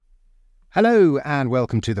Hello and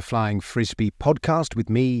welcome to the Flying Frisbee podcast with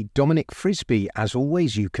me, Dominic Frisby. As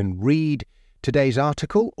always, you can read today's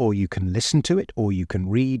article, or you can listen to it, or you can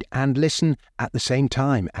read and listen at the same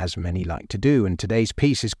time, as many like to do. And today's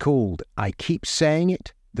piece is called, I Keep Saying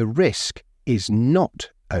It, The Risk is Not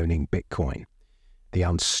Owning Bitcoin. The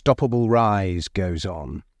unstoppable rise goes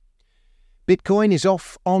on. Bitcoin is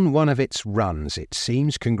off on one of its runs, it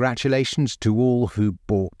seems. Congratulations to all who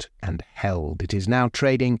bought and held. It is now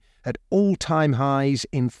trading at all-time highs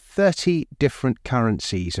in 30 different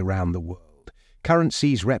currencies around the world.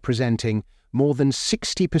 Currencies representing more than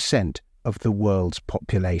 60% of the world's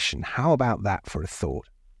population. How about that for a thought?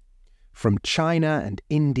 From China and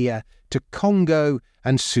India to Congo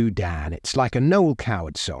and Sudan, it's like a Noel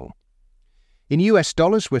Coward song. In US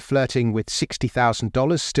dollars, we're flirting with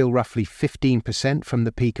 $60,000, still roughly 15% from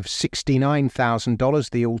the peak of $69,000,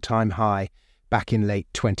 the all-time high back in late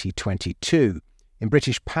 2022. In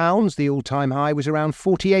British pounds, the all-time high was around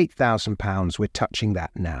 £48,000. We're touching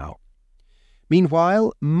that now.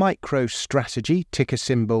 Meanwhile, MicroStrategy, ticker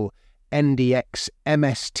symbol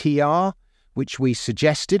NDXMSTR, which we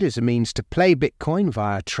suggested as a means to play Bitcoin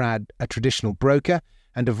via a traditional broker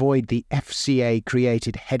and avoid the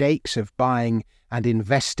FCA-created headaches of buying and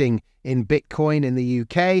investing in Bitcoin in the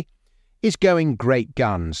UK, is going great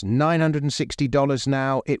guns. $960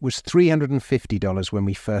 now. It was $350 when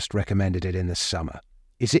we first recommended it in the summer.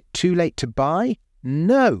 Is it too late to buy?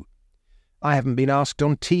 No. I haven't been asked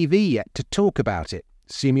on TV yet to talk about it.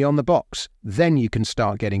 See me on the box. Then you can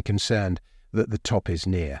start getting concerned that the top is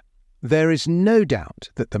near. There is no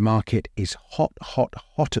doubt that the market is hot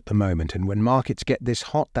at the moment, and when markets get this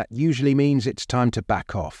hot, that usually means it's time to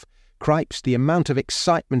back off. Cripes, the amount of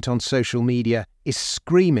excitement on social media is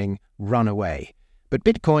screaming, run away. But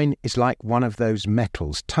Bitcoin is like one of those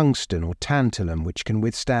metals, tungsten or tantalum, which can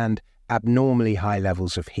withstand abnormally high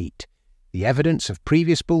levels of heat. The evidence of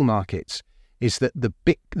previous bull markets is that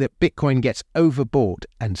Bitcoin gets overbought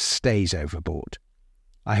and stays overbought.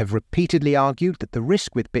 I have repeatedly argued that the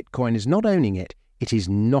risk with Bitcoin is not owning it, it is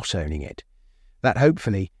not owning it. That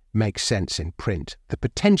hopefully makes sense in print. The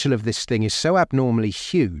potential of this thing is so abnormally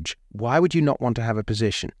huge, why would you not want to have a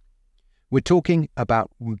position? We're talking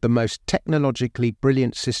about the most technologically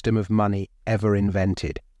brilliant system of money ever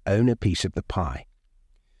invented. Own a piece of the pie.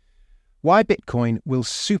 Why Bitcoin will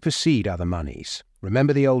supersede other monies.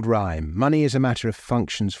 Remember the old rhyme, money is a matter of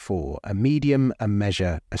functions four, a medium, a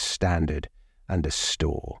measure, a standard, and a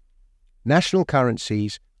store. National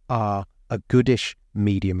currencies are a goodish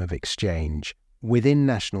medium of exchange within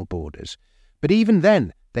national borders. But even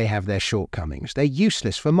then, they have their shortcomings. They're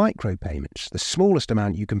useless for micropayments. The smallest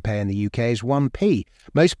amount you can pay in the UK is 1p.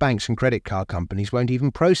 Most banks and credit card companies won't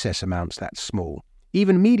even process amounts that small.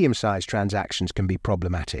 Even medium-sized transactions can be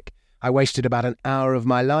problematic. I wasted about an hour of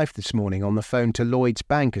my life this morning on the phone to Lloyds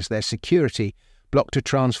Bank as their security blocked a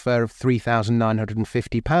transfer of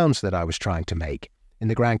 £3,950 that I was trying to make. In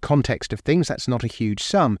the grand context of things, that's not a huge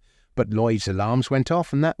sum, but Lloyd's alarms went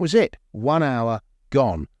off and that was it. 1 hour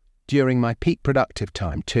gone, during my peak productive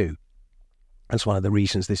time too. That's one of the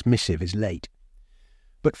reasons this missive is late.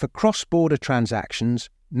 But for cross-border transactions,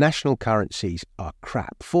 national currencies are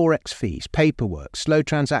crap. Forex fees, paperwork, slow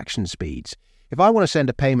transaction speeds. If I want to send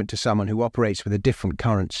a payment to someone who operates with a different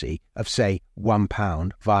currency of, say,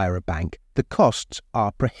 £1 via a bank, the costs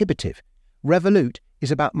are prohibitive. Revolut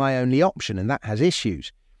is about my only option, and that has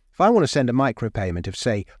issues. If I want to send a micropayment of,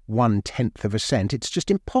 say, 1/10 of a cent, it's just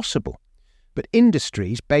impossible. But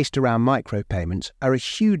industries based around micropayments are a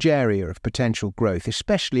huge area of potential growth,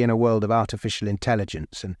 especially in a world of artificial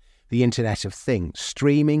intelligence and the Internet of Things.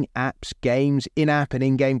 Streaming, apps, games, in-app and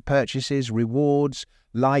in-game purchases, rewards,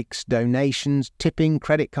 likes, donations, tipping,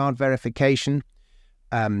 credit card verification,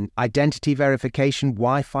 identity verification,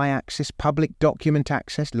 Wi-Fi access, public document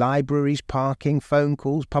access, libraries, parking, phone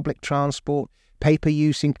calls, public transport, paper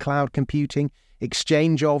use in cloud computing,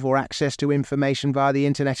 exchange of or access to information via the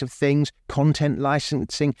Internet of Things, content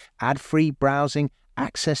licensing, ad-free browsing,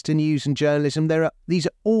 access to news and journalism. These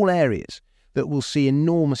are all areas that will see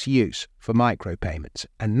enormous use for micropayments,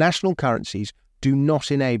 and national currencies do not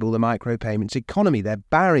enable the micropayments economy. They're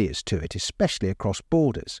barriers to it, especially across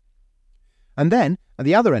borders. And then, at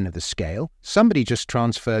the other end of the scale, somebody just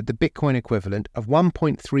transferred the Bitcoin equivalent of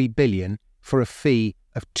 1.3 billion for a fee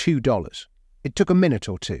of $2. It took a minute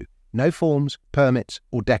or two. No forms, permits,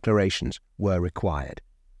 or declarations were required.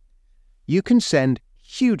 You can send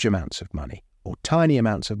huge amounts of money or tiny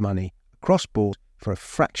amounts of money across borders for a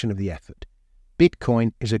fraction of the effort.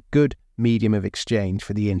 Bitcoin is a good medium of exchange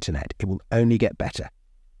for the internet. It will only get better.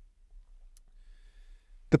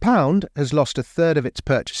 The pound has lost a third of its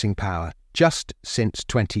purchasing power just since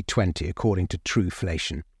 2020, according to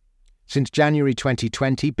Truflation. Since January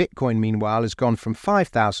 2020, Bitcoin, meanwhile, has gone from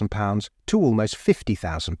 £5,000 to almost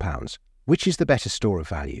 £50,000. Which is the better store of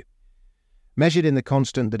value? Measured in the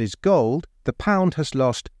constant that is gold, the pound has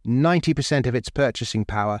lost 90% of its purchasing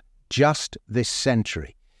power just this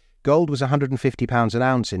century. Gold was £150 an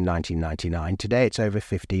ounce in 1999. Today it's over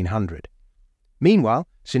 $1,500. Meanwhile,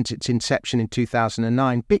 since its inception in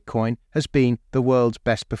 2009, Bitcoin has been the world's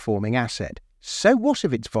best performing asset. So what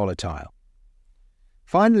if it's volatile?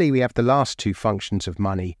 Finally, we have the last two functions of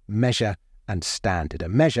money, measure and standard. A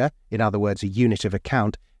measure, in other words, a unit of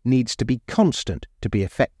account, needs to be constant to be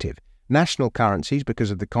effective. National currencies,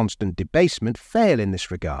 because of the constant debasement, fail in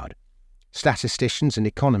this regard. Statisticians and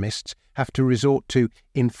economists have to resort to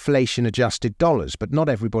inflation-adjusted dollars, but not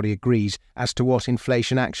everybody agrees as to what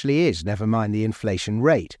inflation actually is, never mind the inflation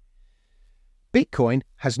rate. Bitcoin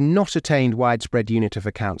has not attained widespread unit of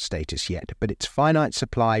account status yet, but its finite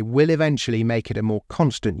supply will eventually make it a more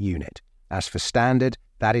constant unit. As for standard,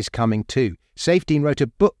 that is coming too. Saifedean wrote a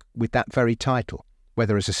book with that very title,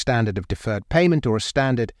 whether as a standard of deferred payment or a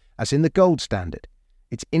standard as in the gold standard.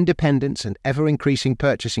 Its independence and ever-increasing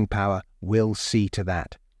purchasing power will see to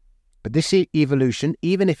that. But this evolution,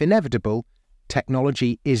 even if inevitable,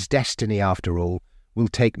 technology is destiny after all, will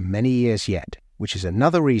take many years yet, which is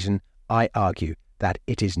another reason I argue that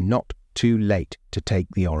it is not too late to take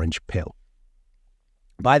the orange pill.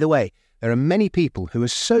 By the way, there are many people who are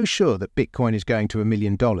so sure that Bitcoin is going to $1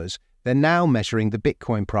 million, they're now measuring the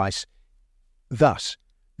Bitcoin price thus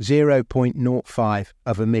 0.05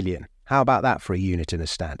 of a million. How about that for a unit in a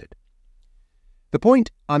standard? The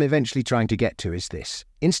point I'm eventually trying to get to is this.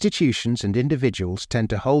 Institutions and individuals tend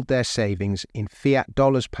to hold their savings in fiat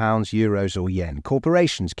dollars, pounds, euros or yen.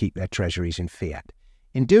 Corporations keep their treasuries in fiat.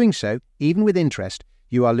 In doing so, even with interest,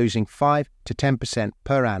 you are losing 5 to 10%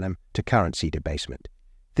 per annum to currency debasement.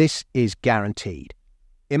 This is guaranteed.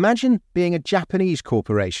 Imagine being a Japanese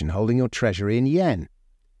corporation holding your treasury in yen.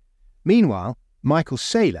 Meanwhile, Michael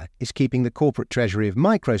Saylor is keeping the corporate treasury of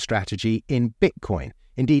MicroStrategy in Bitcoin,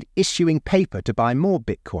 indeed issuing paper to buy more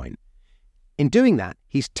Bitcoin. In doing that,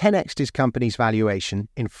 he's 10x'd his company's valuation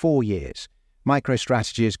in 4 years.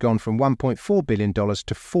 MicroStrategy has gone from $1.4 billion to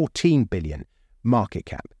 $14 billion market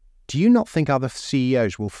cap. Do you not think other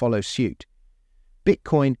CEOs will follow suit?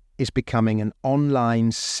 Bitcoin is becoming an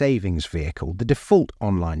online savings vehicle, the default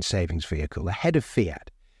online savings vehicle, ahead of fiat.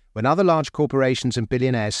 When other large corporations and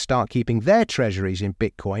billionaires start keeping their treasuries in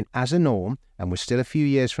Bitcoin as a norm, and we're still a few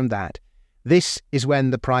years from that, this is when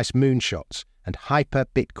the price moonshots and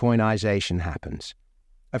hyper-Bitcoinization happens.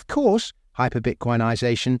 Of course,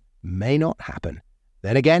 hyper-Bitcoinization may not happen.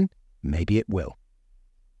 Then again, maybe it will.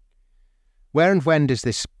 Where and when does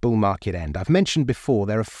this bull market end? I've mentioned before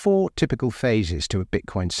there are 4 typical phases to a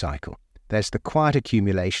Bitcoin cycle. There's the quiet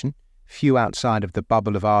accumulation. Few outside of the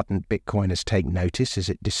bubble of ardent Bitcoiners take notice as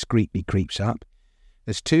it discreetly creeps up.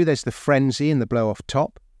 There's the frenzy and the blow-off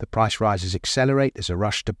top. The price rises accelerate, there's a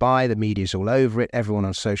rush to buy, the media's all over it, everyone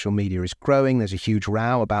on social media is growing, there's a huge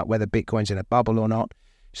row about whether Bitcoin's in a bubble or not.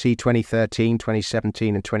 See 2013,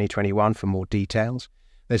 2017 and 2021 for more details.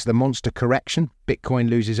 There's the monster correction. Bitcoin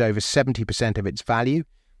loses over 70% of its value.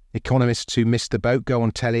 Economists who missed the boat go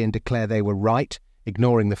on telly and declare they were right,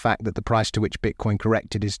 ignoring the fact that the price to which Bitcoin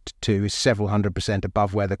corrected is several 100%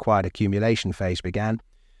 above where the quiet accumulation phase began.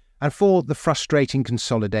 And for the frustrating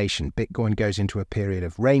consolidation, Bitcoin goes into a period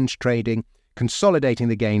of range trading, consolidating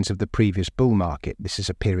the gains of the previous bull market. This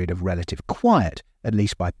is a period of relative quiet, at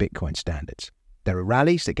least by Bitcoin standards. There are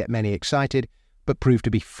rallies that get many excited, but prove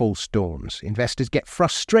to be false dawns. Investors get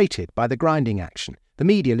frustrated by the grinding action. The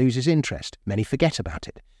media loses interest. Many forget about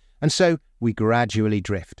it. And so we gradually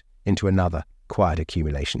drift into another quiet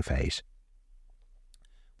accumulation phase.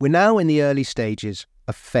 We're now in the early stages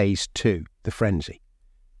of phase 2, the frenzy.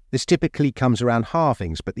 This typically comes around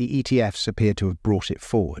halvings, but the ETFs appear to have brought it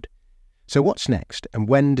forward. So what's next, and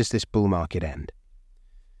when does this bull market end?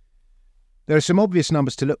 There are some obvious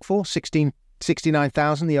numbers to look for.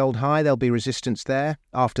 69,000, the old high, there'll be resistance there.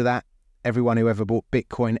 After that, everyone who ever bought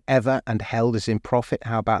Bitcoin ever and held is in profit.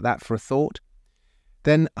 How about that for a thought?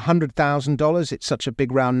 Then $100,000, it's such a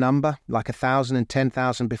big round number, like 1,000 and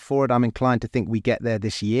 10,000 before it. I'm inclined to think we get there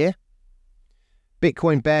this year.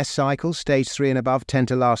 Bitcoin bear cycles, stage 3 and above, tend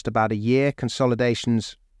to last about a year.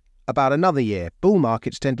 Consolidations, about another year. Bull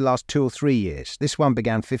markets tend to last 2 or 3 years. This one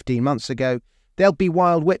began 15 months ago. There'll be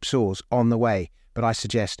wild whipsaws on the way, but I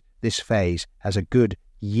suggest this phase has a good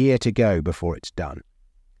year to go before it's done.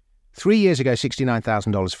 3 years ago,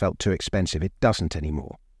 $69,000 felt too expensive. It doesn't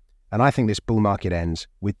anymore. And I think this bull market ends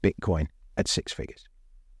with Bitcoin at 6 figures.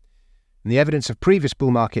 And the evidence of previous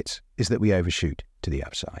bull markets is that we overshoot to the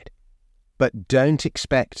upside. But don't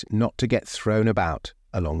expect not to get thrown about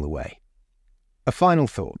along the way. A final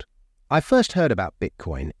thought. I first heard about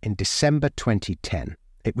Bitcoin in December 2010.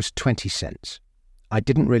 It was 20 cents. I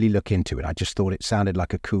didn't really look into it. I just thought it sounded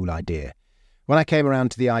like a cool idea. When I came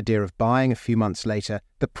around to the idea of buying a few months later,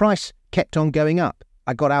 the price kept on going up.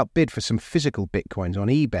 I got outbid for some physical Bitcoins on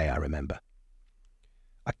eBay, I remember.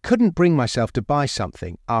 I couldn't bring myself to buy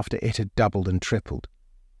something after it had doubled and tripled.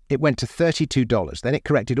 It went to $32, then it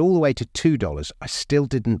corrected all the way to $2. I still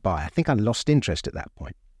didn't buy. I think I lost interest at that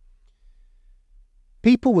point.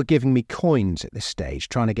 People were giving me coins at this stage,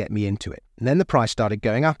 trying to get me into it. And then the price started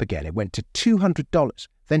going up again. It went to $200,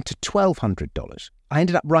 then to $1,200. I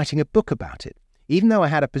ended up writing a book about it. Even though I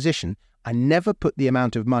had a position, I never put the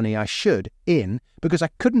amount of money I should in because I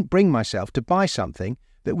couldn't bring myself to buy something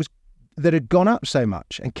that had gone up so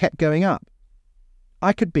much and kept going up.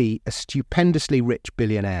 I could be a stupendously rich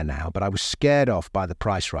billionaire now, but I was scared off by the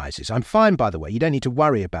price rises. I'm fine, by the way. You don't need to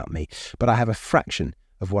worry about me, but I have a fraction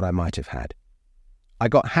of what I might have had. I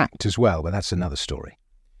got hacked as well, but that's another story.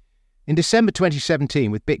 In December 2017,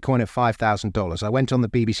 with Bitcoin at $5,000, I went on the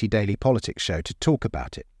BBC Daily Politics show to talk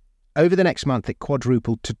about it. Over the next month, it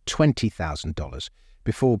quadrupled to $20,000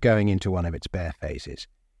 before going into one of its bear phases.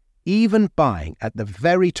 Even buying at the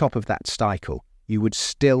very top of that cycle, you would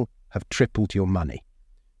still have tripled your money.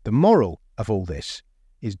 The moral of all this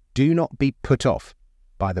is do not be put off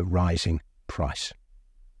by the rising price.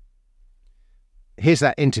 Here's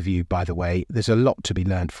that interview, by the way. There's a lot to be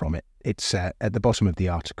learned from it. It's at the bottom of the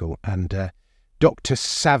article. And Dr.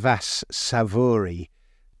 Savas Savouri,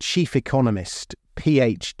 chief economist,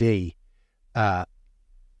 PhD,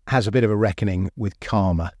 has a bit of a reckoning with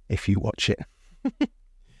karma if you watch it.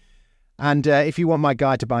 And if you want my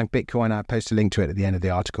guide to buying Bitcoin, I'll post a link to it at the end of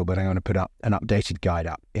the article, but I'm going to put up an updated guide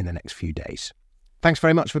up in the next few days. Thanks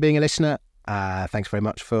very much for being a listener. Thanks very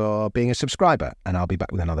much for being a subscriber, and I'll be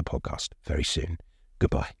back with another podcast very soon.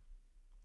 Goodbye.